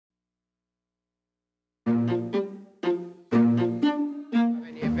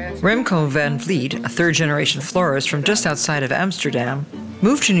Remco van Vliet, a third-generation florist from just outside of Amsterdam,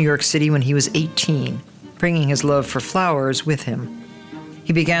 moved to New York City when he was 18, bringing his love for flowers with him.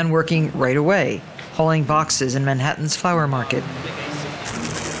 He began working right away, hauling boxes in Manhattan's flower market.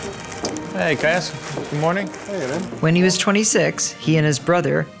 Hey, Cass. Good morning. Hey, man. When he was 26, he and his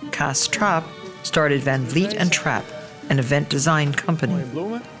brother, Cass Trapp, started Van Vliet and Trapp, an event design company.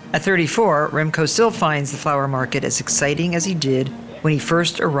 At 34, Remco still finds the flower market as exciting as he did when he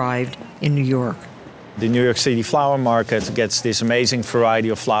first arrived in New York. The New York City flower market gets this amazing variety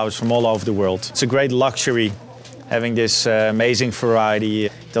of flowers from all over the world. It's a great luxury having this amazing variety.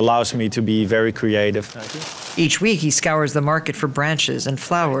 It allows me to be very creative. Each week, he scours the market for branches and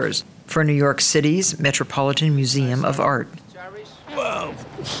flowers for New York City's Metropolitan Museum of Art. Whoa.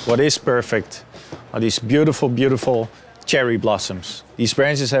 What is perfect are these beautiful, beautiful cherry blossoms. These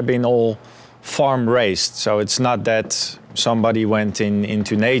branches have been all farm raised, so it's not that somebody went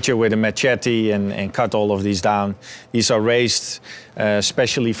into nature with a machete and cut all of these down. These are raised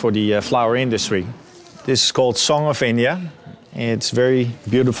especially for the flower industry. This is called Song of India. It's very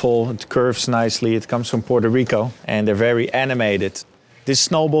beautiful, it curves nicely, it comes from Puerto Rico, and they're very animated. This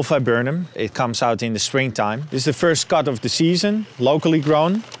snowball viburnum, it comes out in the springtime. This is the first cut of the season, locally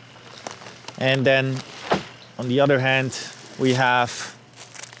grown. And then, on the other hand, we have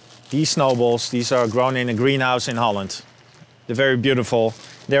these snowballs. These are grown in a greenhouse in Holland. They're very beautiful.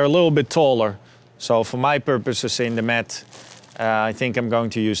 They're a little bit taller. So for my purposes in the Met, I think I'm going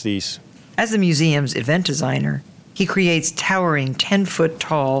to use these. As the museum's event designer, he creates towering 10-foot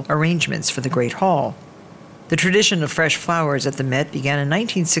tall arrangements for the Great Hall. The tradition of fresh flowers at the Met began in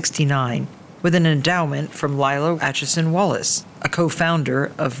 1969 with an endowment from Lilo Acheson Wallace, a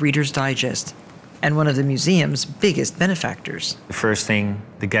co-founder of Reader's Digest and one of the museum's biggest benefactors. The first thing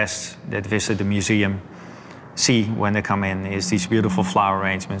the guests that visit the museum see when they come in is these beautiful flower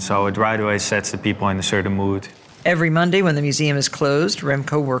arrangements, so it right away sets the people in a certain mood. Every Monday when the museum is closed,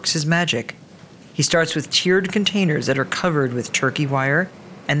 Remco works his magic. He starts with tiered containers that are covered with turkey wire,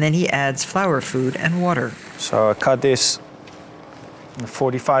 and then he adds flower food and water. So I cut this in a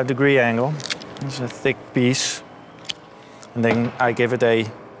 45-degree angle. It's a thick piece. And then I give it a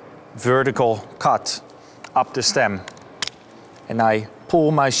vertical cut up the stem. And I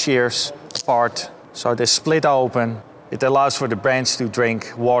pull my shears apart so they split open. It allows for the branch to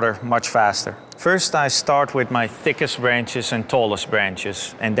drink water much faster. First, I start with my thickest branches and tallest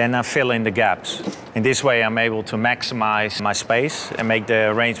branches, and then I fill in the gaps. In this way, I'm able to maximize my space and make the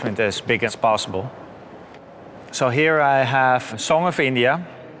arrangement as big as possible. So here I have Song of India.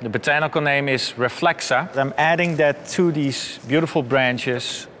 The botanical name is Reflexa. I'm adding that to these beautiful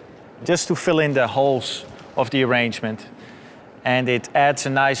branches just to fill in the holes of the arrangement. And it adds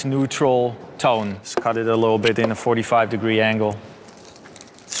a nice neutral tone. Let's cut it a little bit in a 45-degree angle.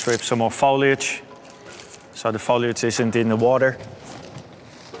 Strip some more foliage, so the foliage isn't in the water.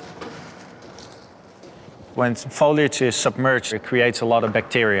 When foliage is submerged, it creates a lot of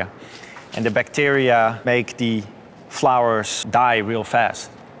bacteria. And the bacteria make the flowers die real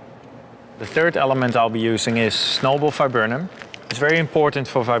fast. The third element I'll be using is snowball viburnum. It's very important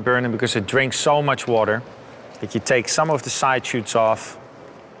for viburnum because it drinks so much water that you take some of the side shoots off,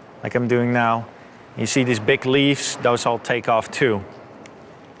 like I'm doing now. You see these big leaves, those I'll take off too.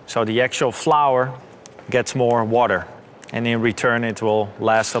 So the actual flower gets more water, and in return it will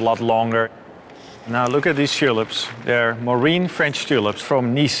last a lot longer. Now look at these tulips. They're Maureen French tulips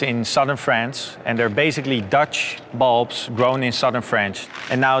from Nice in southern France, and they're basically Dutch bulbs grown in southern France.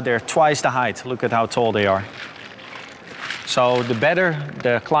 And now they're twice the height. Look at how tall they are. So the better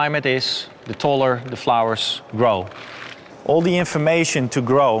the climate is, the taller the flowers grow. All the information to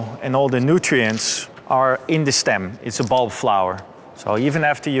grow and all the nutrients are in the stem. It's a bulb flower. So even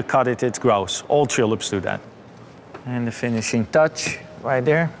after you cut it, it grows. All tulips do that. And the finishing touch right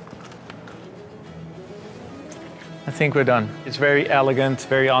there. I think we're done. It's very elegant,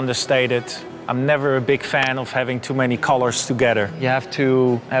 very understated. I'm never a big fan of having too many colors together. You have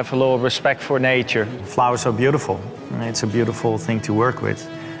to have a little respect for nature. Flowers are beautiful. It's a beautiful thing to work with.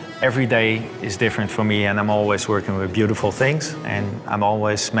 Every day is different for me, and I'm always working with beautiful things, and I'm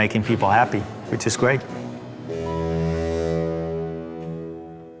always making people happy, which is great.